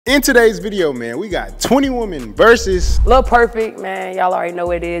In today's video, man, we got 20 women versus Lil Perfect, man. Y'all already know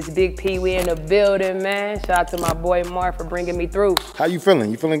what it is. Big P, we in the building, man. Shout out to my boy Mark for bringing me through. How you feeling?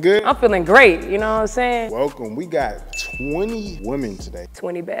 You feeling good? I'm feeling great, you know what I'm saying? Welcome. We got 20 women today.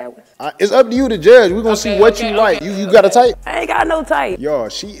 20 bad ones. It's up to you to judge. We're gonna see what you like. You got a type? I ain't got no type. Y'all,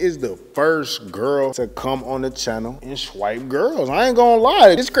 she is the first girl to come on the channel and swipe girls. I ain't gonna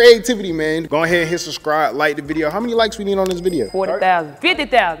lie. It's creativity, man. Go ahead and hit subscribe, like the video. How many likes we need on this video? 40,000,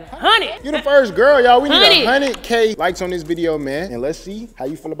 50,000, 100. You're the first girl, y'all. We need 100K likes on this video, man. And let's see how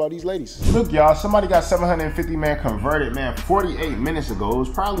you feel about these ladies. Look, y'all, somebody got 750, man, converted, man, 48 minutes ago. It was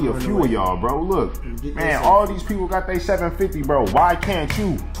probably a few of y'all, bro. Look, man, all these people got their 750, bro. Why can't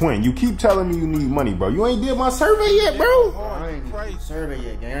you? Twin, you keep telling me you need money, bro. You ain't did my survey yet, bro. I ain't did the survey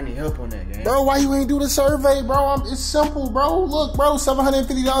yet, gang. I need help on that, gang. Bro, why you ain't do the survey, bro? It's simple, bro. Look, bro,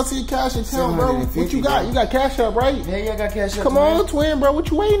 $750 to your cash account, bro. What you got? You got cash up, right? Yeah, I got cash up. Come on, twin, bro. What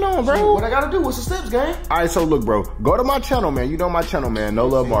you waiting on, bro? What I gotta do? What's the steps, gang? All right, so look, bro. Go to my channel, man. You know my channel, man. No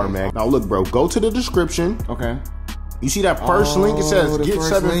Love Martin, man. Now, look, bro. Go to the description. Okay. You see that first link? It says the get first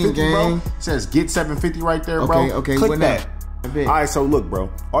 750, link, bro. gang. It says get 750 right there, bro. Okay. Click that. All right, so look,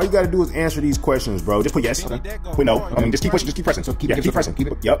 bro. All you gotta do is answer these questions, bro. Just put yes. Put no. I mean, just keep pushing. Just keep pressing. So keep pressing. Keep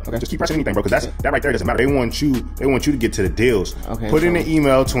it. Yep. Okay. Just keep pressing anything, bro. Because that right there doesn't matter. They want you to get to the deals. Okay. Put in the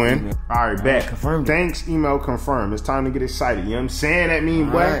email, twin. All right, bet. Confirmed. Thanks, email confirmed. It's time to get excited. You know what I'm saying? That mean,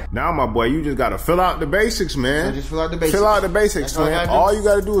 boy. Right. Now, my boy, you just gotta fill out the basics, man. Just fill out the basics. Fill out the basics, twin. All you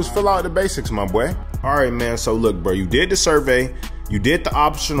gotta do is fill out the basics, my boy. All right, man. So look, bro. You did the survey. You did the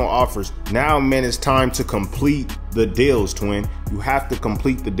optional offers. Now, man, it's time to complete the deals, twin. You have to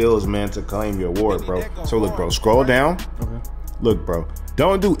complete the deals, man, to claim your award, bro. So look, bro, scroll down. Okay. Look, bro,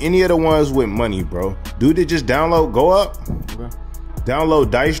 don't do any of the ones with money, bro. Do they just download, go up. Okay.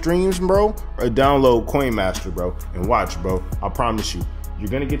 Download Dice Dreams, bro, or download Coin Master, bro. And watch, bro, I promise you, you're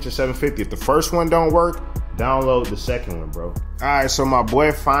gonna get your 750. If the first one don't work, download the second one, bro. All right, so my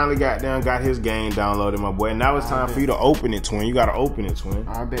boy finally got his game downloaded, my boy. Now it's time for you to open it, twin. You gotta open it, twin.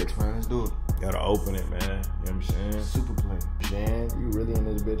 I bet, twin. Let's do it. You gotta open it, man. You know what I'm saying? Super play. Man, you really in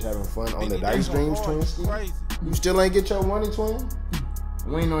this bitch having fun on the Dice Dreams, twin? You still ain't get your money, twin?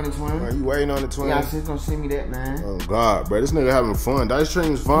 Waiting on it, twin. Are you waiting on it, twin? Yeah, she's gonna send me that, man. Oh, God, bro. This nigga having fun. Dice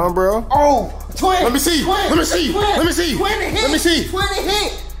Dreams fun, bro. Oh, twin. Let me see. Twin. Let me see. Twin. Let me see. Twin hit. Let me see. Twin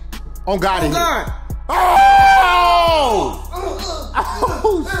hit. On God, Oh, it hit. God. Oh!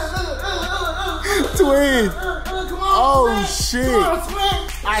 Twin. Come on, Oh, shit. Come on, twin.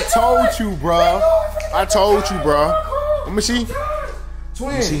 I told you, bro. I told you, bro. Let me see.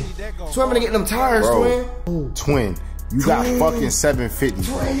 Twin. Twin, I'm gonna get them tires, Bro. twin. Twin, you got fucking 750,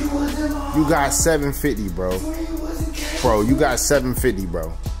 bro. You got 750, bro. Bro, you got 750,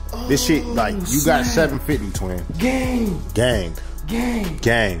 bro. This shit, like, you got 750, twin. Gang. Gang. Gang.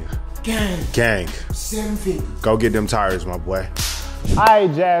 Gang. Gang. Gang. 750. Go get them tires, my boy. All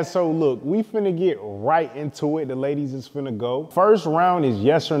right, Jazz, so look, we finna get right into it. The ladies is finna go. First round is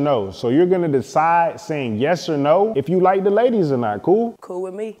yes or no. So you're gonna decide saying yes or no if you like the ladies or not, cool? Cool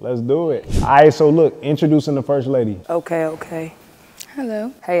with me. Let's do it. All right, so look, introducing the first lady. Okay.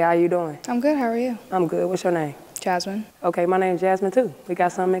 Hello. Hey, how you doing? I'm good. How are you? I'm good. What's your name? Jasmine. Okay, my name's Jasmine too. We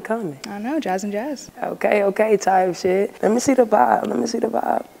got something in common. I know, Jazz and Jazz. Okay, type shit. Let me see the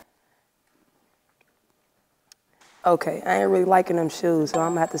vibe. Okay, I ain't really liking them shoes, so I'm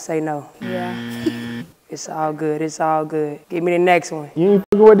gonna have to say no. Yeah. It's all good. Give me the next one. You ain't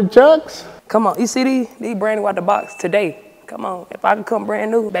fucking with the Chucks? Come on, you see these brand new out the box today. Come on, if I could come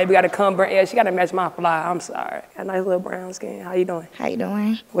brand new, baby gotta come brand, yeah, she gotta match my fly, I'm sorry. Got a nice little brown skin, how you doing? How you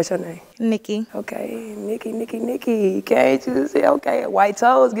doing? What's your name? Nikki. Okay, Nikki, can't you see, okay, white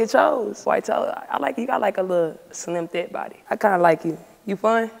toes, get yours. White toes, I like you, got like a little slim thick body. I kinda like you. You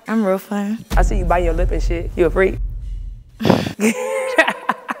fun? I'm real fun. I see you biting your lip and shit, you a freak.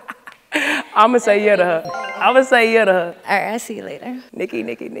 I'ma say yeah to her. All right, I'll see you later. Nikki.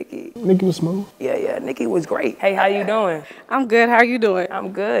 Nikki was smooth. Yeah, Nikki was great. Hey, how you doing? I'm good. How are you doing?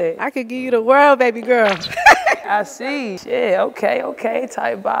 I'm good. I could give you the world, baby girl. I see. Shit, okay,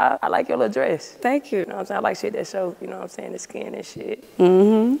 type vibe. I like your little dress. Thank you. You know what I'm saying? I like shit that show, you know what I'm saying, the skin and shit.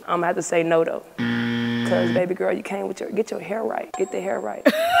 I'm gonna have to say no though. Cause baby girl, you came with get your hair right. Get the hair right.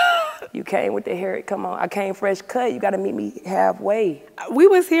 You came with the hair, come on. I came fresh cut, you gotta meet me halfway. We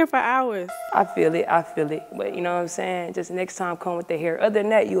was here for hours. I feel it. But you know what I'm saying? Just next time come with the hair. Other than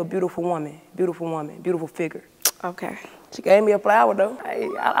that, you a beautiful woman, beautiful figure. Okay. She gave me a flower though. Hey,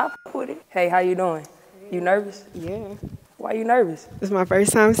 I fuck with it. Hey, how you doing? You nervous? Yeah. Why you nervous? It's my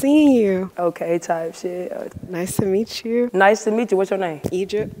first time seeing you. Okay, type shit. Nice to meet you. Nice to meet you. What's your name?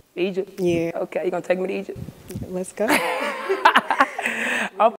 Egypt. Egypt? Yeah. Okay, you gonna take me to Egypt? Let's go.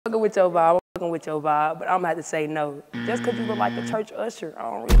 I'm fucking with your vibe. I'm fucking with your vibe, but I'm gonna have to say no. Just cause you look like a church usher, I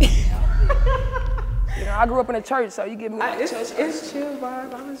don't really. You know, I grew up in a church, so you give me like It's chill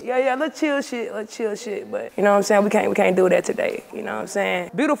vibe, honestly. yeah, let's chill shit. But you know what I'm saying? We can't do that today. You know what I'm saying?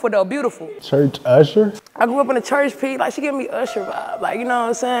 Beautiful though, beautiful. Church usher? I grew up in a church, Pete. Like she give me usher vibe. Like you know what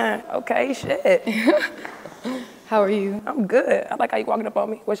I'm saying? Okay, shit. How are you? I'm good. I like how you walking up on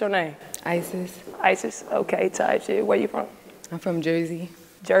me. What's your name? Isis. Isis. Okay, type shit. Where you from? I'm from Jersey.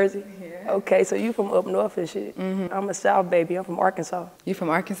 Jersey? Yeah. Okay, so you from up north and shit. I'm a South baby. I'm from Arkansas. You from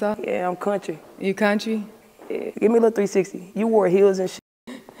Arkansas? Yeah, I'm country. You country? Yeah. Give me a little 360. You wore heels and shit.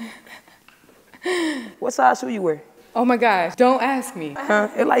 What size shoe you wear? Oh my gosh, don't ask me. Huh?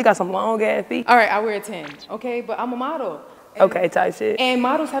 It like you got some long ass feet. All right, I wear a 10, okay? But I'm a model. Okay, type shit. And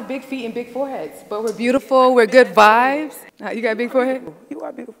models have big feet and big foreheads, but we're beautiful, we're good vibes. You got a big forehead? You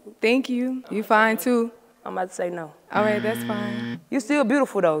are beautiful. Thank you. You fine too. I'm about to say no. All right, that's fine. You still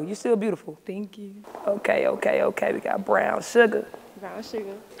beautiful though. You still beautiful. Thank you. Okay. We got brown sugar. Brown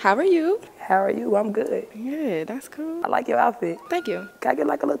sugar. How are you? How are you? I'm good. Good, that's cool. I like your outfit. Thank you. Can I get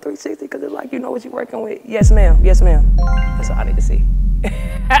like a little 360? Cause it's like you know what you're working with. Yes, ma'am. Yes, ma'am. That's all I need to see.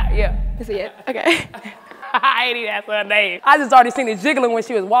 Yeah. Is it yet? Okay. I ain't even asked her name. I just already seen it jiggling when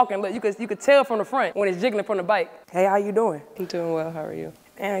she was walking. Look, you could tell from the front when it's jiggling from the bike. Hey, how you doing? I'm doing well, how are you?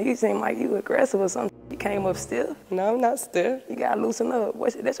 Damn, you seem like you aggressive or something. You came up stiff. No, I'm not stiff. You gotta loosen up.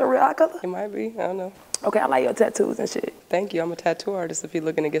 That's your real eye color? It might be, I don't know. Okay, I like your tattoos and shit. Thank you, I'm a tattoo artist if you're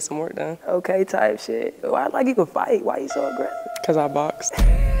looking to get some work done. Okay, type shit. Why like you can fight? Why you so aggressive? Cause I boxed.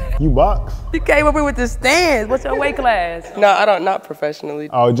 You box? You came up here with the stands. What's your weight class? No, I don't, not professionally.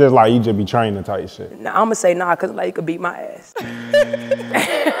 Oh, just like you just be training type shit. Nah, I'm gonna say nah, cause like you could beat my ass.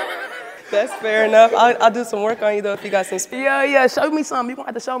 That's fair enough. I'll do some work on you though if you got some space. Yeah, show me something. You gonna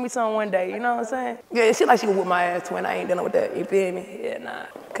have to show me something one day, you know what I'm saying? Yeah, she like she can whip my ass twin. I ain't dealing with that, you feel me? Yeah, nah.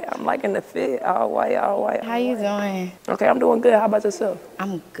 Okay, I'm liking the fit, all white. How you doing? Okay, I'm doing good. How about yourself?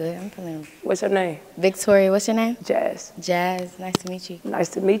 I'm good. I'm feeling. What's your name? Victoria, what's your name? Jazz. Jazz, nice to meet you. Nice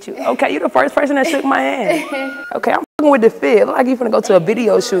to meet you. Okay, you the first person that shook my hand. Okay, I'm fucking with the fit. Look like you finna go to a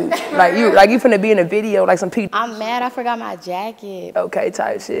video shoot. Like you finna be in a video, like some people. I'm mad I forgot my jacket. Okay,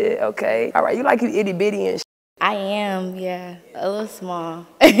 type shit. Okay. All right, you like you itty bitty and shit. I am, yeah. A little small.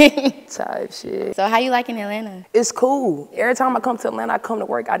 Type shit. So how you liking Atlanta? It's cool. Every time I come to Atlanta, I come to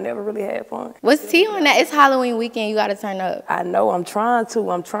work. I never really had fun. What's tea on that? It's Halloween weekend. You gotta turn up. I know. I'm trying to.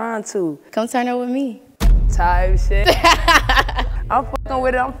 Come turn up with me. Type shit. I'm fucking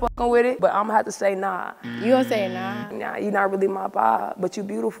with it. But I'm gonna have to say nah. You gonna say nah? Nah, you're not really my vibe, but you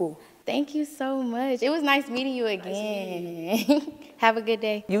beautiful. Thank you so much. It was nice meeting you again. Have a good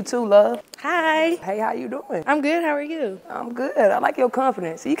day. You too, love. Hi. Hey, how you doing? I'm good, how are you? I'm good. I like your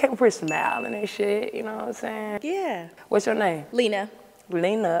confidence. You came up here smiling and shit, you know what I'm saying? Yeah. What's your name? Lena.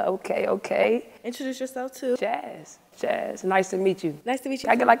 Lena, okay. Introduce yourself too. Jazz, nice to meet you. Nice to meet you.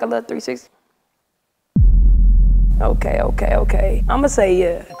 I get like a little 360. Okay. I'ma say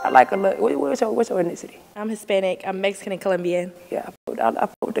yeah. I like a little, what's your ethnicity? I'm Hispanic, I'm Mexican and Colombian. Yeah, I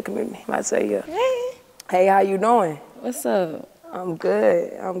fuck with the community. I say yeah. Hey. Hey, how you doing? What's up? I'm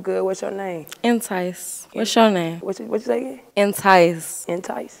good. What's your name? Entice. What's your name? What you say again? Entice.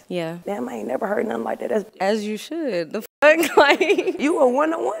 Entice. Yeah. Damn, I ain't never heard nothing like that. That's as you should. The fuck, like. You a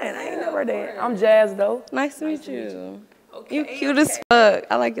one-on-one. I ain't never heard that. I'm Jazz though. Nice to meet you. Okay, you cute as fuck.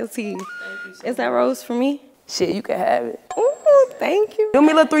 I like your teeth. Is that rose for me? Shit, you can have it. Ooh, thank you. Do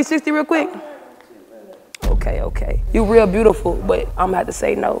me a little 360 real quick. Okay. You real beautiful, but I'm gonna have to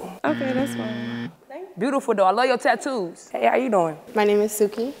say no. Okay, that's fine. Beautiful though. I love your tattoos. Hey, how you doing? My name is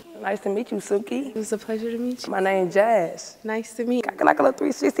Suki. Nice to meet you, Suki. It was a pleasure to meet you. My name's Jazz. Nice to meet you. I got like a little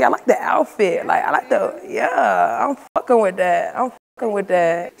 360. I like the outfit. I'm fucking with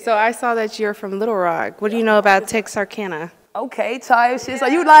that. So I saw that you're from Little Rock. What do you know about Texarkana? Okay, type shit. So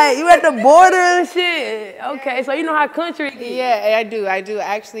you at the border and shit. Okay, so you know how country is. Yeah, I do.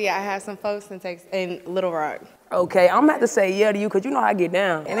 Actually, I have some folks in Little Rock. Okay, I'm gonna have to say yeah to you because you know how I get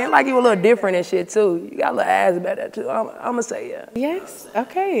down. And then like you a little different and shit too. You got a little ass about that too. I'm gonna say yeah. Yes,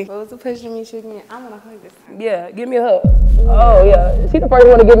 okay. Well, it was a pleasure to meet you again. I'm gonna hug this time. Yeah, give me a hug. Oh yeah, she the first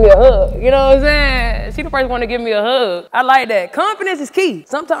one to give me a hug. You know what I'm saying? She the first one to give me a hug. I like that. Confidence is key.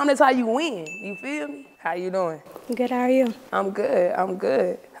 Sometimes that's how you win. You feel me? How you doing? Good, how are you? I'm good.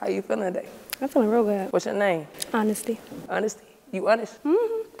 How you feeling today? I'm feeling real good. What's your name? Honesty. Honesty? You honest?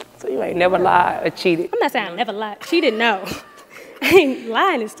 Mm-hmm. So you ain't never lied or cheated? I'm not saying I never lied. Cheated, no. I ain't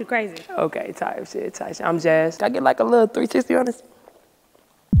lying is too crazy. Okay, type shit. I'm Jazz. Can I get like a little 360 honest?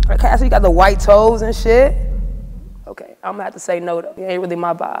 Okay, so you got the white toes and shit. Okay, I'm gonna have to say no though. You ain't really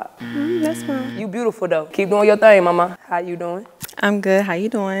my vibe. That's fine. You beautiful though. Keep doing your thing, mama. How you doing? I'm good. How you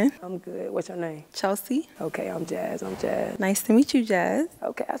doing? I'm good. What's your name? Chelsea. Okay, I'm Jazz. I'm Jazz. Nice to meet you, Jazz.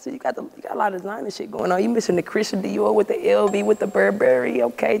 Okay, I see you got a lot of designer shit going on. You missing the Christian Dior with the LV with the Burberry,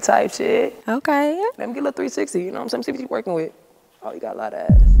 okay, type shit. Okay. Let me get a little 360, you know what I'm saying? See what you working with. Oh, you got a lot of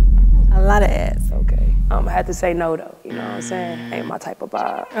ass. A lot of ass. Okay. I had to say no though. You know what I'm saying? Ain't my type of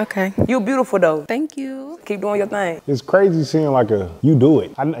vibe. Okay. You beautiful though. Thank you. Keep doing your thing. It's crazy seeing like you do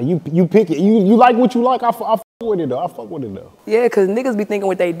it. You pick it. You like what you like. I fuck with it though. I fuck with it though. Yeah, cause niggas be thinking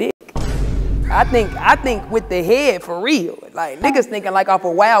with they dick. I think with the head for real. Like niggas thinking like off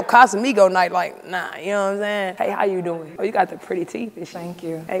a wild Casamigo night. Like nah, you know what I'm saying? Hey, how you doing? Oh, you got the pretty teeth and shit. Thank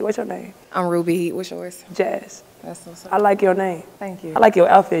you. Hey, what's your name? I'm Ruby. What's yours? Jazz. That's so sorry. I like your name. Thank you. I like your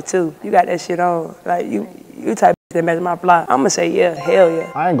outfit too. You got that shit on. Like you type that match my block. I'ma say yeah, hell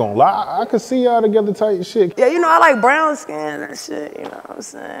yeah. I ain't gonna lie. I could see y'all together type shit. Yeah, you know I like brown skin and shit. You know what I'm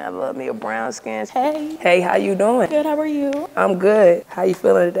saying? I love me a brown skin. Hey. Hey, how you doing? Good, how are you? I'm good. How you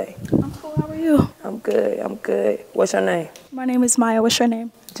feeling today? I'm cool, how are you? I'm good. I'm good. What's your name? My name is Maya. What's your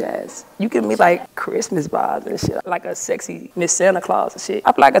name? Jazz. You give me like Christmas vibes and shit, like a sexy Miss Santa Claus and shit.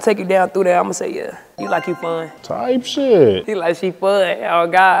 I feel like I take you down through there. I'ma say yeah. You like you fun. Type shit. You like she fun. Oh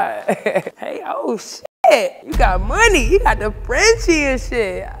God. Hey, oh shit. You got money. You got the Frenchie and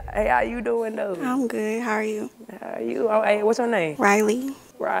shit. Hey, how you doing though? I'm good. How are you? How are you? Oh, hey, what's your name? Riley.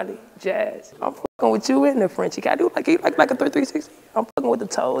 Riley. Jazz. I'm fucking with you in the Frenchie. Can I do like a 360? I'm fucking with the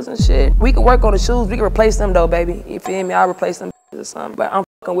toes and shit. We can work on the shoes. We can replace them though, baby. You feel me? I'll replace them or something. But I'm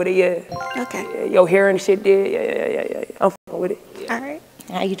fucking with it, yeah. Okay. Yeah, your hair and shit did. Yeah. I'm fucking with it. Yeah. All right.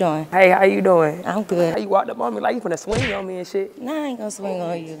 How you doing? Hey, how you doing? I'm good. How you walked up on me like you finna swing on me and shit? Nah, I ain't gonna swing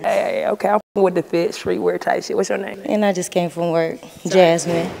on you. Hey, okay. I'm fucking with the fit, streetwear type shit. What's your name? And I just came from work.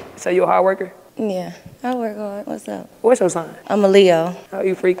 Jasmine. So you a hard worker? Yeah. I work hard. What's up? What's your sign? I'm a Leo. Oh,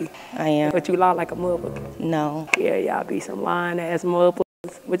 you freaky? I am. But you lie like a motherfucker. No. Yeah, y'all be some lying ass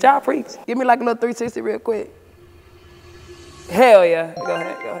motherfuckers. But y'all freaks. Give me like a little 360 real quick. Hell yeah. Go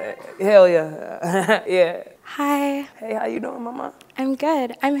ahead. Hell yeah. Yeah. Hi. Hey, how you doing, mama? I'm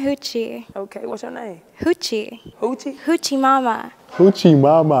good. I'm Hoochie. Okay, what's your name? Hoochie. Hoochie? Hoochie Mama. Hoochie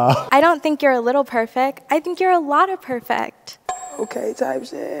mama. I don't think you're a little perfect. I think you're a lot of perfect. Okay, type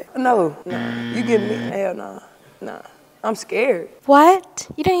shit. No. You give me, hell no. Nah. I'm scared. What?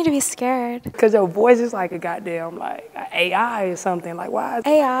 You don't need to be scared. Cause your voice is like a goddamn like AI or something. Like why?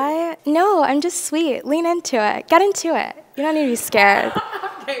 AI? No, I'm just sweet. Lean into it. Get into it. You don't need to be scared.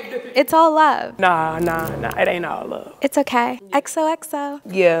 It's all love. Nah. It ain't all love. It's okay. XOXO.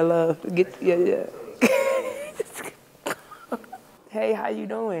 Yeah, love. Yeah. Hey, how you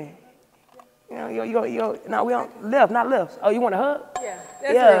doing? Yo. No, we don't left, not left. Oh, you want a hug? Yeah.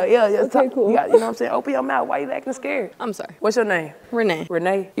 Yeah. Okay, cool. You know what I'm saying? Open your mouth. Why you acting scared? I'm sorry. What's your name? Renee.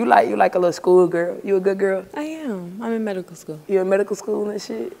 Renee. You like a little school girl. You a good girl? I am. I'm in medical school. You in medical school and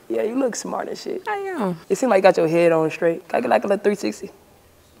shit? Yeah, you look smart and shit. I am. It seems like you got your head on straight. Can I get like a little 360?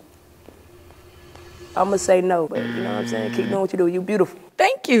 I'ma say no, but you know what I'm saying? Keep doing what you do. You beautiful.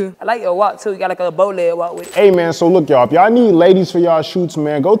 Thank you. I like your walk too. You got like a bow leg walk with it. Hey man, so look y'all, if y'all need ladies for y'all shoots,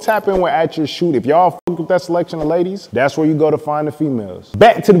 man, go tap in with At Your Shoot. If y'all fuck with that selection of ladies, that's where you go to find the females.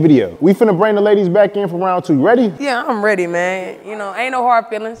 Back to the video. We finna bring the ladies back in for round 2. You ready? Yeah, I'm ready, man. You know, ain't no hard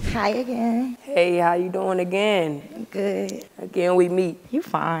feelings. Hi again. Hey, how you doing again? Good. Again, we meet. You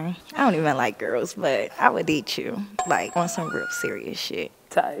fine. I don't even like girls, but I would date you. Like on some real serious shit.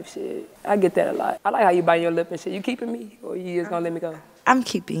 Type shit. I get that a lot. I like how you bite your lip and shit. You keeping me or you just gonna let me go? I'm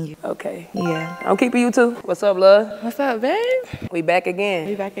keeping you. Okay. Yeah. I'm keeping you too. What's up, love? What's up, babe? We back again.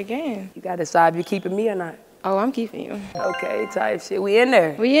 We back again. You gotta decide if you keeping me or not. Oh, I'm keeping you. Okay, type shit. We in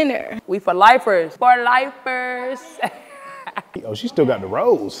there. We in there. We for lifers. For lifers. Oh, she still got the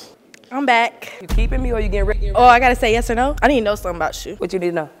rose. I'm back. You keeping me or you getting rid? Oh, I gotta say yes or no? I need to know something about you. What you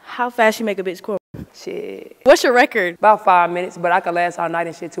need to know? How fast you make a bitch cool? Shit. What's your record? About 5 minutes, but I can last all night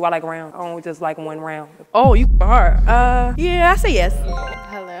and shit too. I like round. I don't just like one round. Oh, you hard. Yeah, I say yes.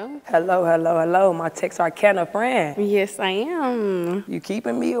 Hello. Hello. My Tex Arcana friend. Yes, I am. You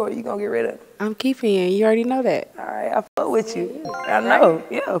keeping me or you gonna get rid of? I'm keeping you. You already know that. All right, I fuck with you. I know.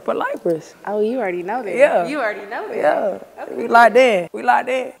 Yeah, for lifers. Oh, you already know that. Yeah. You already know that. Yeah. Okay. We locked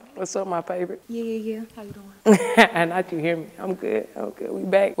in. What's up, my favorite? Yeah. How you doing? Not you hear me. I'm good. We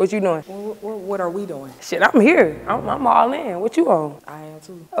back. What you doing? What are we doing? Shit, I'm here. I'm all in. What you on? I am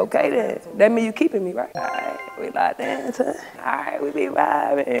too. Okay then. That mean you keeping me, right? All right. We locked in. All right, we be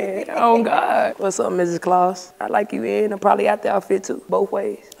vibing. Oh God. What's up, Mrs. Claus? I like you in. I'm probably out there outfit too. Both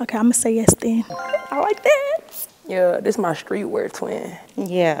ways. Okay, I'm gonna say yes then. I like that. Yeah, this my streetwear twin.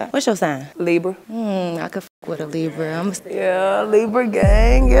 Yeah. What's your sign? Libra. I could f with a Libra. Yeah, Libra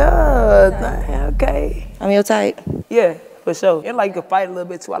gang. Yeah. Okay. I'm your type. Yeah. For sure. And like you can fight a little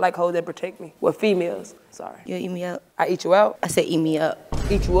bit too. I like hoes that protect me. Well, females. Sorry. You eat me up. I eat you out? I said eat me up.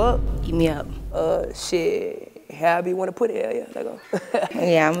 Eat you up? Eat me up. Shit. However you want to put it, yeah. Let go.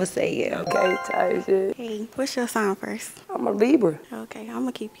 Yeah, I'm gonna say yeah. Okay, tight shit. Hey, what's your sign first? I'm a Libra. Okay, I'm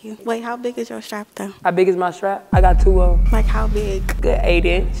gonna keep you. Wait, how big is your strap though? How big is my strap? I got 2 of them. Like how big? Good 8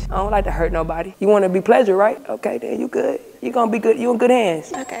 inch. I don't like to hurt nobody. You want to be pleasure, right? Okay, then you good. You gonna be good. You in good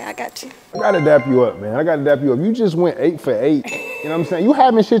hands. Okay, I got you. I gotta dap you up, man. I gotta dap you up. You just went 8 for 8. You know what I'm saying? You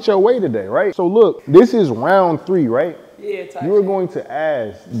having shit your way today, right? So look, this is round 3, right? Yeah, tight. You are going to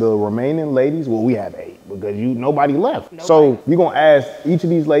ask the remaining ladies, well, we have 8 because nobody left. So you're gonna ask each of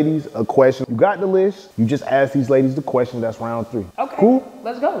these ladies a question. You got the list, you just ask these ladies the question. That's round 3. Okay, cool?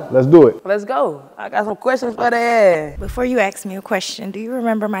 Let's go. Let's do it. Let's go. I got some questions for that. Before you ask me a question, do you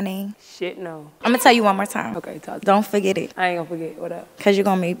remember my name? Shit, no. I'm gonna tell you one more time. Okay, talk. Don't forget it. I ain't gonna forget. What up? Cause you're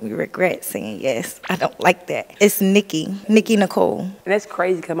gonna make me regret saying yes. I don't like that. It's Nikki Nicole. And that's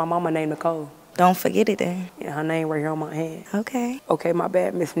crazy because my mama named Nicole. Don't forget it then. Yeah, her name right here on my hand. Okay. Okay, my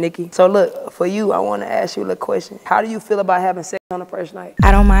bad, Miss Nikki. So look, for you, I want to ask you a little question. How do you feel about having sex on the first night?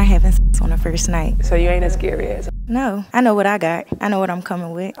 I don't mind having sex on the first night. So you ain't a scary ass? No, I know what I got. I know what I'm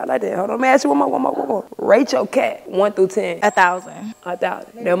coming with. I like that. Hold on, let me ask you one more. Rate your cat 1 through 10. 1,000.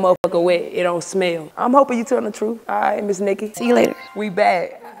 1,000. That motherfucker wet. It don't smell. I'm hoping you telling the truth. All right, Miss Nikki. See you later. We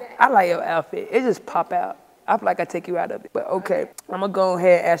back. I like your outfit. It just pop out. I feel like I take you out of it. But okay, I'm gonna go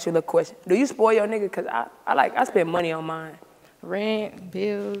ahead and ask you a little question. Do you spoil your nigga? Cause I spend money on mine. Rent,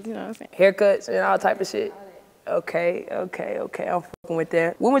 bills, you know what I'm saying? Haircuts and all type of shit. Okay. I'm fucking with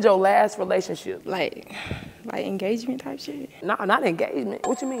that. When was your last relationship? Like engagement type shit? No, not engagement.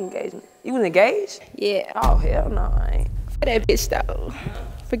 What you mean engagement? You was engaged? Yeah. Oh, hell no, I ain't. For that bitch though.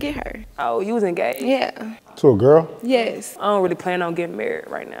 Forget her. Oh, you was engaged? Yeah. To a girl? Yes. I don't really plan on getting married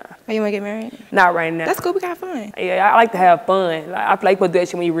right now. Oh, you wanna get married? Not right now. That's cool, we got fun. Yeah, I like to have fun. Like, I feel like you do that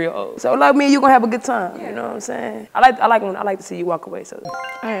shit when you're real old. So like me, you gonna have a good time. You know what I'm saying? I like to see you walk away. So. All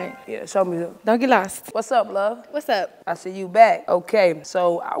right. Yeah, show me something. Don't get lost. What's up, love? What's up? I see you back. Okay,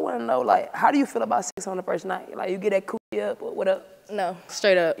 so I wanna know, like, how do you feel about sex on the first night? Like, you get that coochie up or what up? No,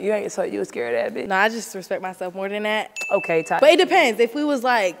 straight up. You ain't, so you was scared of that bitch? No, I just respect myself more than that. Okay, tight. But it depends. If we was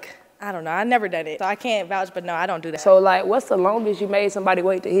like, I don't know, I never done it. So I can't vouch, but no, I don't do that. So like, what's the longest you made somebody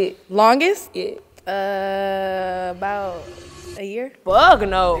wait to hit? Longest? Yeah. About a year. Fuck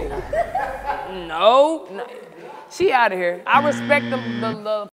no. No. She out of here. I respect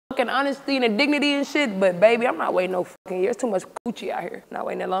the fucking honesty and the dignity and shit, but baby, I'm not waiting no fucking year. It's too much coochie out here. Not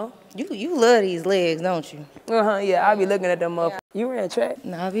waiting that long. You love these legs, don't you? Yeah, I be looking at them motherfuckers. You ran track?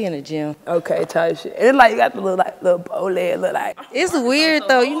 No, I be in the gym. Okay, type shit. And it's like you got the little bow leg, look like. It's weird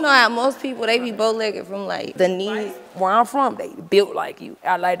though. You know how most people, they be bow-legged from like the knees. Where I'm from, they built like you.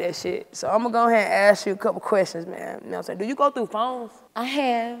 I like that shit. So I'm gonna go ahead and ask you a couple questions, man. You know what I'm saying? Do you go through phones? I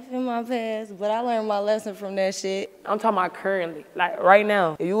have in my past, but I learned my lesson from that shit. I'm talking about currently. Like right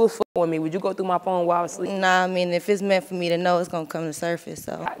now, if you was fucking with me, would you go through my phone while I was asleep? Nah, I mean, if it's meant for me to know, it's gonna come to the surface,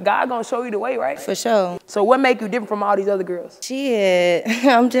 so. God gonna show you the way, right? For sure. So what make you different from all these other girls? Shit,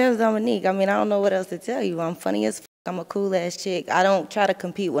 I'm Jazz Dominique. I mean, I don't know what else to tell you. I'm funny as fuck. I'm a cool ass chick. I don't try to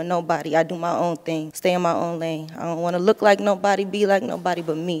compete with nobody. I do my own thing, stay in my own lane. I don't wanna look like nobody, be like nobody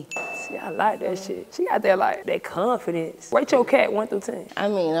but me. See, I like that shit. She got that like that confidence. Rate your cat 1 through 10. I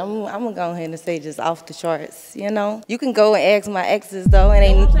mean, I'm gonna go ahead and say just off the charts, you know? You can go and ask my exes though, and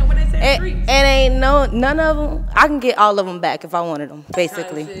ain't none of them. I can get all of them back if I wanted them,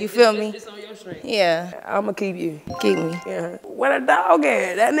 basically. You feel me? It's on your street. Yeah. I'ma keep you. Keep me. Yeah. Where the dog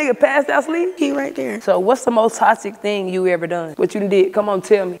at? That nigga passed out sleep? He right there. So what's the most toxic thing you ever done? What you done did? Come on,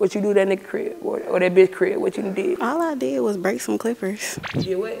 tell me. What you do that nigga crib or that bitch crib? What you done did? All I did was break some clippers. You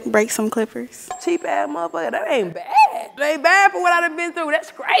did what? Break some clippers. Cheap ass motherfucker. That ain't bad. That ain't bad for what I done been through.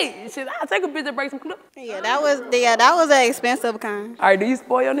 That's great. Shit, I'll take a bitch and break some clippers. Yeah, that was an expensive kind. All right, do you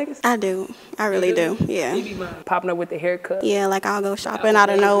spoil your niggas? I do. I really do. Yeah. You be popping up with the haircut. Yeah, like I'll go shopping out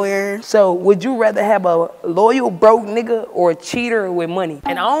of nowhere. So would you rather have a loyal broke nigga or a cheater with money?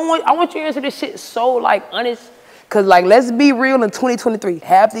 And I want you to answer this shit so like honest. Cause like let's be real in 2023.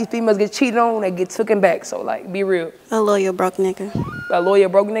 Half these females get cheated on, they get taken back. So like be real. A loyal broke nigga. A loyal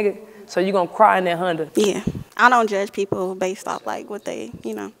broke nigga? So you gonna cry in that Honda? Yeah. I don't judge people based off like what they,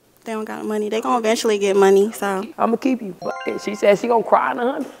 you know, they don't got money. They gonna eventually get money, so. I'ma keep you. She said she gonna cry in the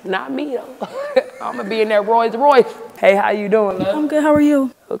Honda. Not me though. I'ma be in that Rolls Royce. Hey, how you doing, love? I'm good, how are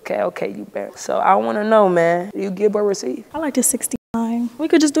you? Okay, you better. So I wanna know, man, do you give or receive? I like to 69. We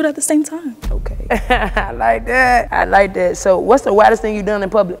could just do that at the same time. Okay. I like that. So what's the wildest thing you done in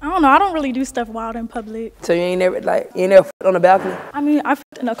public? I don't know, I don't really do stuff wild in public. So you ain't never on the balcony? I mean, I've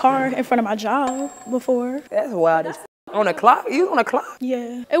in a car in front of my job before. That's wild as On the clock? You on the clock?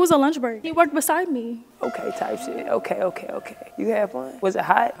 Yeah. It was a lunch break. He worked beside me. Okay, type shit. Okay. You had fun? Was it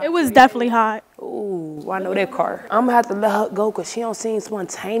hot? It was definitely hot. Ooh, I know that car. I'm gonna have to let her go because she don't seem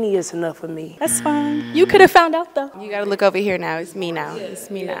spontaneous enough for me. That's fine. You could have found out though. You gotta look over here now. It's me now. It's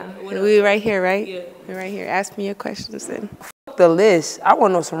me now. We right here, right? Yeah. We right here. Ask me your questions then. Fuck the list. I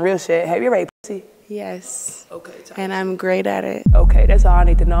wanna know some real shit. Have you ever ate pussy? Yes. Okay. And I'm great at it. Okay, that's all I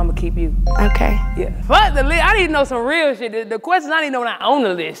need to know. I'm gonna keep you. Okay. Yeah. Fuck the list. I need to know some real shit. The questions I need to know when I on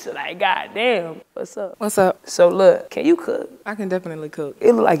the list. Like, goddamn. What's up? What's up? So look, can you cook? I can definitely cook.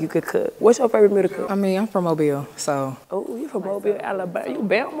 It look like you could cook. What's your favorite meal to cook? I mean, I'm from Mobile, so. Oh, you from Mobile, Alabama. You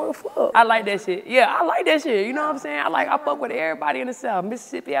Bama, motherfucker. I like that shit. Yeah, I like that shit. You know what I'm saying? I fuck with everybody in the South.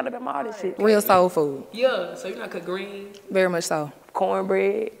 Mississippi, Alabama, all that shit. Real soul food. Yeah, so you not cook green? Very much so.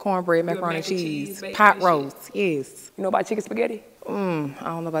 Cornbread, macaroni and cheese, pot roast, yes. You know about chicken spaghetti? I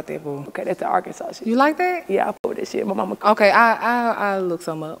don't know about that, boo. Okay, that's the Arkansas shit. You like that? Yeah, I fuck with that shit. My mama. Okay, I look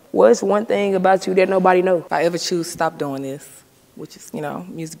some up. What's one thing about you that nobody know? If I ever choose to stop doing this, which is, you know,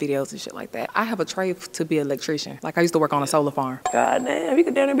 music videos and shit like that, I have a trade to be an electrician. Like, I used to work on a solar farm. God damn, you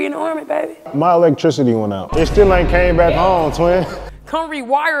could down there be in the army, baby. My electricity went out. It still ain't came back home, twin. Come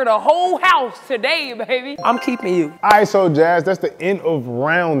rewire the whole house today, baby. I'm keeping you. All right, so Jazz, that's the end of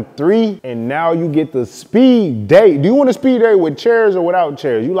round 3, and now you get the speed date. Do you want a speed date with chairs or without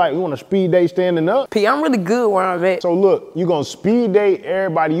chairs? You want a speed date standing up? P, I'm really good where I'm at. So look, you gonna speed date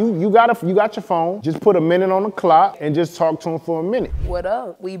everybody. You got your phone. Just put a minute on the clock and just talk to them for a minute. What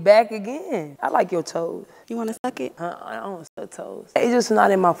up? We back again. I like your toes. You want to suck it? I don't suck toes. It's just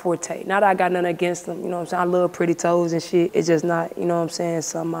not in my forte. Not that I got nothing against them, you know what I'm saying? I love pretty toes and shit. It's just not, you know what I'm saying,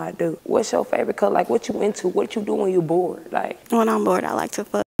 something I do. What's your favorite color? Like, what you into? What you do when you bored? Like, when I'm bored, I like to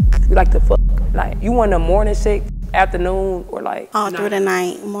fuck. You like to fuck? Like, you want a morning sex, afternoon, or like? All through the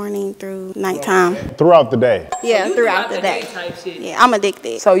night, morning through nighttime. Throughout the day? Yeah, so throughout the day. Type shit. Yeah, I'm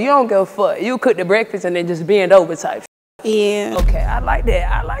addicted. So you don't give a fuck. You cook the breakfast and then just bend over type shit. Yeah. Okay, I like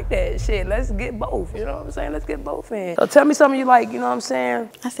that. I like that shit. Let's get both. You know what I'm saying? Let's get both in. So tell me something you like. You know what I'm saying?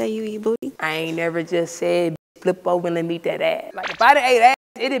 I say you eat booty. I ain't never just said flip over and let me eat that ass. Like if I done ate ass,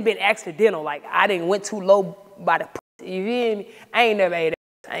 it done been accidental. Like I didn't went too low by the pussy. You feel me? I ain't never ate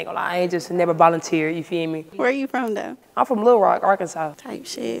ass. I ain't gonna lie. I ain't just never volunteered. You feel me? Where are you from though? I'm from Little Rock, Arkansas. Type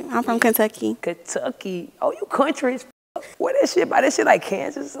shit. I'm from Kentucky. Kentucky. Oh, you country as fuck. Where that shit by? That shit like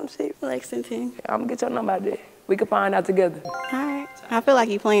Kansas or some shit? Lexington. I'm gonna get your number out there. We can find out together. All right. I feel like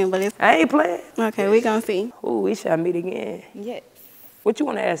you playing, but it's... I ain't playing. Okay, we gonna see. Ooh, we shall meet again. Yes. What you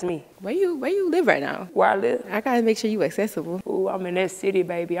want to ask me? Where you live right now? Where I live? I gotta make sure you accessible. Ooh, I'm in that city,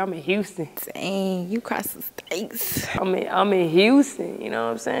 baby. I'm in Houston. Dang, you cross the states. I'm in Houston. You know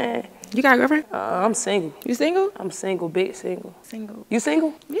what I'm saying? You got a girlfriend? I'm single. You single? I'm single, big single. Single. You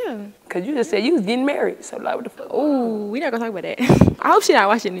single? Yeah. Cause you just said you was getting married. So like, what the fuck? Ooh, we not gonna talk about that. I hope she not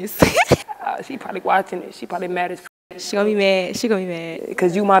watching this. She probably watching it. She probably mad as fuck. She gonna be mad. She gonna be mad.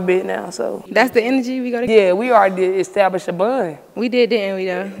 Cause you my bitch now, so. That's the energy we gotta. Yeah, we already established a bond. We did, didn't we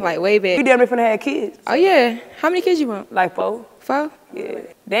though? Like way back. You damn near finna have kids. Oh yeah. How many kids you want? Like 4. 4? Yeah.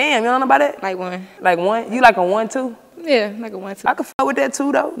 Damn, you don't know about that? Like 1. Like 1? You like a 1 too? Yeah, like a 1 2. I can fuck with that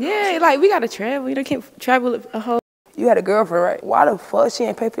too though. Yeah, like we gotta travel. You can't travel a whole. You had a girlfriend, right? Why the fuck she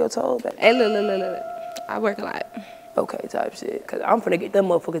ain't pay for your tolls back? Hey, look. I work a lot. Okay, type shit. Cause I'm finna get them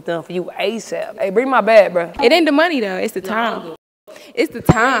motherfuckers done for you ASAP. Hey, bring my bag, bro. It ain't the money though. It's the time. It's the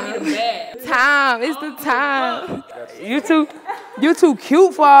time. Time. It's the time. You too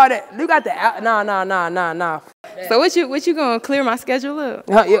cute for all that. You got the nah. So what you gonna clear my schedule up?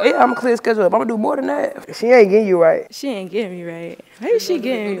 Yeah, I'm gonna clear schedule up. I'm gonna do more than that. She ain't getting you right. She ain't getting me right. Maybe she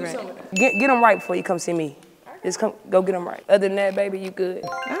getting me right. Get them right before you come see me. Just go get them right. Other than that, baby, you good.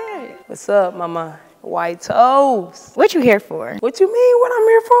 All right. What's up, mama? White toes. What you here for? What you mean what I'm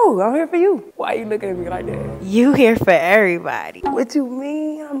here for? I'm here for you. Why you looking at me like that? You here for everybody. What you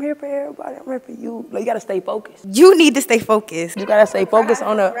mean I'm here for everybody? I'm here for you. Like, you gotta stay focused. You need to stay focused. You gotta stay focused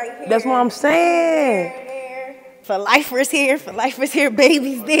on the, that's what I'm saying. For lifers here,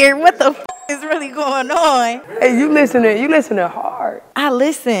 babies there. What the f is really going on? Hey, you listening hard. I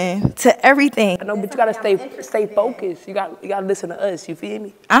listen to everything. I know, but you gotta stay focused. You gotta listen to us, you feel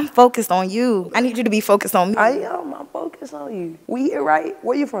me? I'm focused on you. I need you to be focused on me. I'm focused on you. We here, right?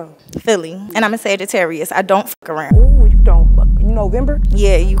 Where you from? Philly. And I'm a Sagittarius. I don't fuck around. Ooh, you don't fuck. You November?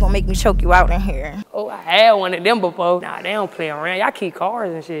 Yeah, you gonna make me choke you out in here. Oh, I had one of them before. Nah, they don't play around. Y'all keep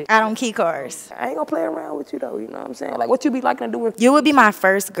cars and shit. I don't keep cars. I ain't gonna play around with you though, you know what I'm saying? Like, what you be liking to do with? You would be my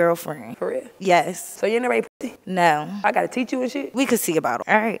first girlfriend. For real? Yes. So you ain't never ate pussy? No. I gotta teach you and shit? We could see about it.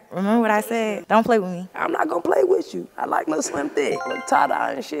 All right, remember what I said? Don't play with me. I'm not gonna play with you. I like little slim thick, little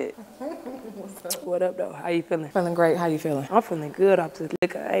tie-dye and shit. What up, though? How you feeling? Feeling great. How you feeling? I'm feeling good off this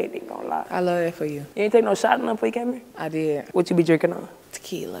liquor. I ain't even gonna lie. I love that for you. You ain't take no shot of nothing before you came here? I did. What you be drinking on?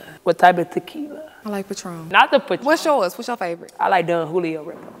 Tequila. What type of tequila? I like Patron. Not the Patron. What's yours? What's your favorite? I like Don Julio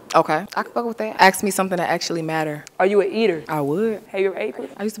right now. Okay. I can fuck with that. Ask me something that actually matter. Are you an eater? I would. Have you ever ate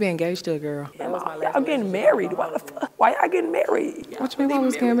pussy? I used to be engaged to a girl. Y'all getting married. Why the fuck? Why y'all getting married? What you mean why we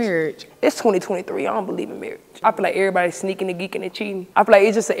was getting married? It's 2023. I don't believe in marriage. I feel like everybody's sneaking and geeking and cheating. I feel like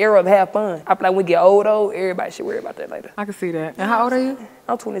it's just an era of have fun. I feel like when we get old, everybody should worry about that later. I can see that. And how old are you?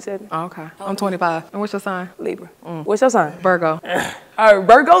 I'm 27. Oh, okay. I'm 25. And what's your sign? Libra. What's your sign? Virgo. All right,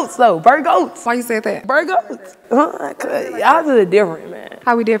 Virgos though. Virgos. Why you said that? Virgos. Cause y'all just different, man.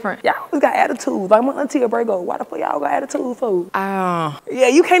 How we different? Y'all always got attitudes. Like my auntie a Virgo. Why the fuck y'all got attitude for? Yeah,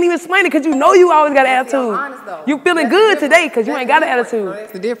 you can't even explain it because you know you always got an attitude. You feeling good today because you ain't got an attitude.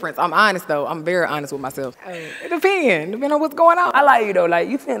 That's the difference. I'm honest though. I'm very honest with myself. It depends on what's going on. I like you though. Like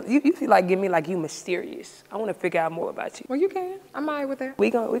you feel like give me like you mysterious. I want to figure out more about you. Well, you can. I'm alright with that. We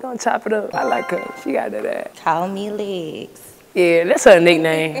gonna chop it up. I like her. She got that ass. Call me Legs. Yeah, that's her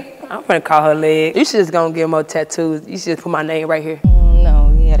nickname. I'm gonna call her Leg. You should just gonna give more tattoos. You should just put my name right here.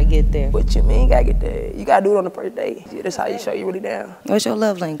 No, you gotta get there. What you mean you gotta get there? You gotta do it on the first day. Yeah, that's how you show you really down. What's your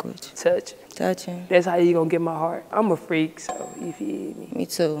love language? Touch. Touching. That's how you gonna get my heart. I'm a freak, so you feel me. Me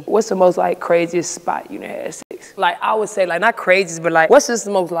too. What's the most like craziest spot you done had sex? Like I would say like not craziest, but like what's just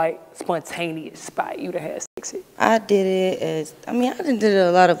the most like spontaneous spot you done had sex at? I did it I did it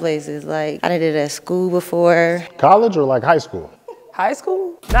a lot of places. Like I did it at school before. College or like high school? High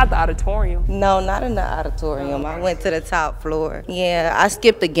school? Not the auditorium. No, not in the auditorium. I went to the top floor. Yeah, I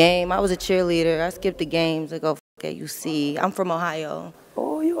skipped the game. I was a cheerleader. I skipped the games to go at UC. I'm from Ohio.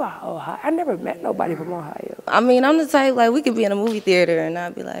 Oh, you are Ohio. I never met nobody from Ohio. I mean, I'm the type, like, we could be in a movie theater and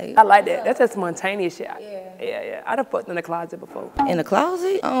I'd be like... I like that. That's that spontaneous shit. Yeah. I done fucked in the closet before. In the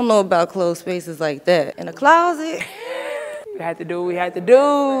closet? I don't know about closed spaces like that. In the closet? We had to do what we had to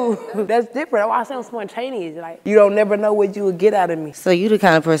do. That's different. I say I'm spontaneous. Like, you don't never know what you would get out of me. So you the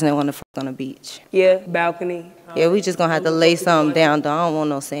kind of person that want to fuck on the beach? Yeah, balcony. Yeah, we just gonna have to lay something down, though. I don't want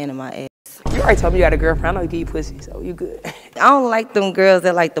no sand in my ass. You already told me you got a girlfriend. I know you get pussy, so you good. I don't like them girls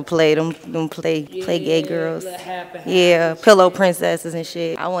that like to play, them play gay girls. Yeah, pillow princesses and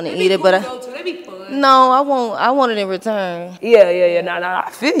shit. I want to eat it, but no, I won't. I want it in return. Yeah. Nah,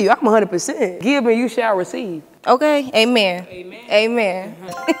 I feel you. I'm 100%. Give and you shall receive. Okay, amen. Amen.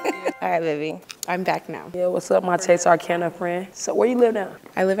 All right, baby. I'm back now. Yeah, what's up, my Taste Arcana friend? So where you live now?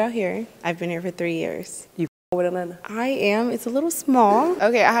 I live out here. I've been here for 3 years. You with Atlanta? I am. It's a little small.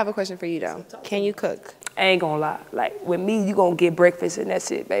 Okay, I have a question for you though. Can you cook? I ain't gonna lie. Like with me, you gonna get breakfast and that's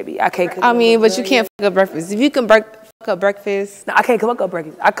it, baby. I can't cook. I mean, but you can't fuck up breakfast. If you can fuck up breakfast. No, I can't cook up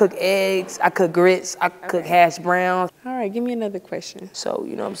breakfast. I cook eggs, I cook grits, I cook hash browns. All right, give me another question. So,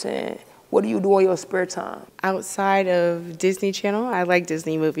 you know what I'm saying? What do you do in your spare time? Outside of Disney Channel, I like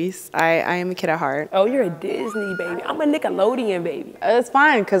Disney movies. I am a kid at heart. Oh, you're a Disney baby. I'm a Nickelodeon baby. It's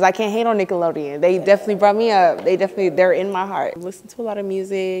fine, because I can't hate on Nickelodeon. They definitely brought me up. They're in my heart. I listen to a lot of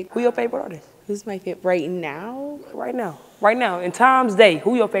music. Who your favorite artist? Who's my favorite right now? Right now, in Tom's day,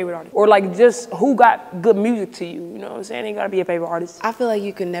 who your favorite artist? Or like just who got good music to you? You know what I'm saying? Ain't gotta be your favorite artist. I feel like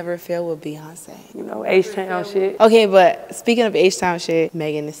you can never fail with Beyonce. You know, H-Town shit. Okay, but speaking of H-Town shit,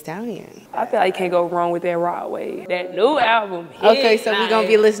 Megan Thee Stallion. I feel like you can't go wrong with that Rod Wave. That new album. Okay, so we're gonna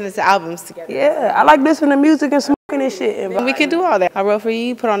be listening to albums together. Yeah, I like listening to music and smoking and shit. And we can do all that. I wrote for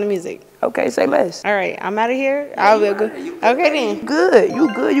you, put on the music. Okay, say less. All right, I'm out of here. I'll be good. Okay then. Good,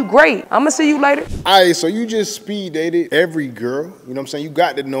 you great. I'm gonna see you later. All right, so you just speed dated every girl. You know what I'm saying? You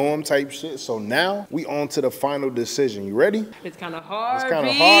got to know them type shit. So now we on to the final decision. You ready? It's kind of hard. It's kind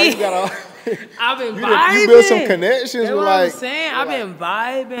of hard. You gotta. I've been vibing. You built some connections with like. I'm saying. I've been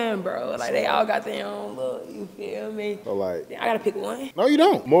vibing, bro. Like they all got their own look. You feel me? So like. I gotta pick one. No, you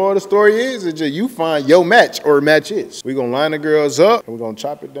don't. Moral of the story is that you find your match or matches. We gonna line the girls up and we gonna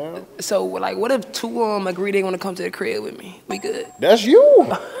chop it down. So like, what if two of them agree they wanna come to the crib with me? We good. That's you.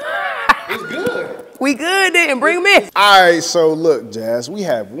 It's good. We good then. Bring them in. All right. So look, Jazz. We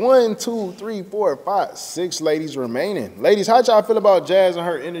have 1, 2, 3, 4, 5, 6 ladies remaining. Ladies, how y'all feel about Jazz and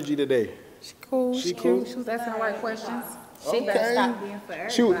her energy today? She cool. She cool. She was asking the right questions. She better stop being for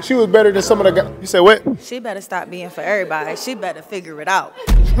everybody. She was better than some of the guys. You said what? She better stop being for everybody. She better figure it out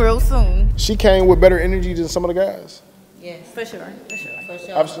real soon. She came with better energy than some of the guys. Yes, for sure.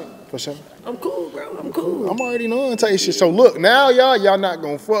 For sure. I'm cool, bro. I'm cool. I'm already knowing type shit. So look, now y'all not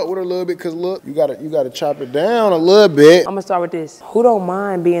gonna fuck with her a little bit, cause look, you gotta chop it down a little bit. I'm gonna start with this. Who don't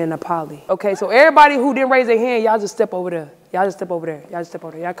mind being in a poly? Okay, so everybody who didn't raise their hand, y'all just step over there. Y'all just step over there. Y'all just step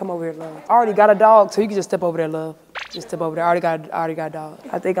over there. Y'all come over here, love. I already got a dog, so you can just step over there, love. Just step over there. I already got dog.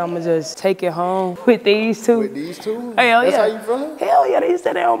 I think I'm gonna just take it home with these two. With these two? Hell yeah. That's how you feeling? Hell yeah, they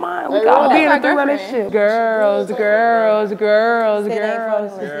said they don't mind. We Hey, got what? be in a 3 relationship. Girls all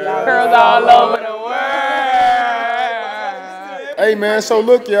over the world. Hey man, so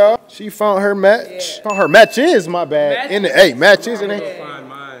look y'all, she found her match. Found her matches, my bad. In the matches and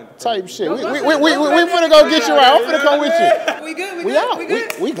type shit. We finna go get you right. I'm finna come with you. We good. We out.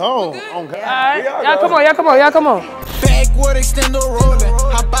 We gone. Oh God. Alright, y'all come on. Backwood extendo rolling.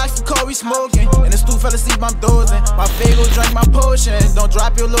 Hot box for Kobe smoking. And the stool fell asleep, I'm dozing. My fago drink my potion. Don't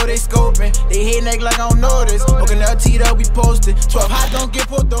drop your load, they scoping. They hate neck like I don't notice. Hooking up, teed up, we posted. 12 hot, don't get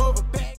pulled over.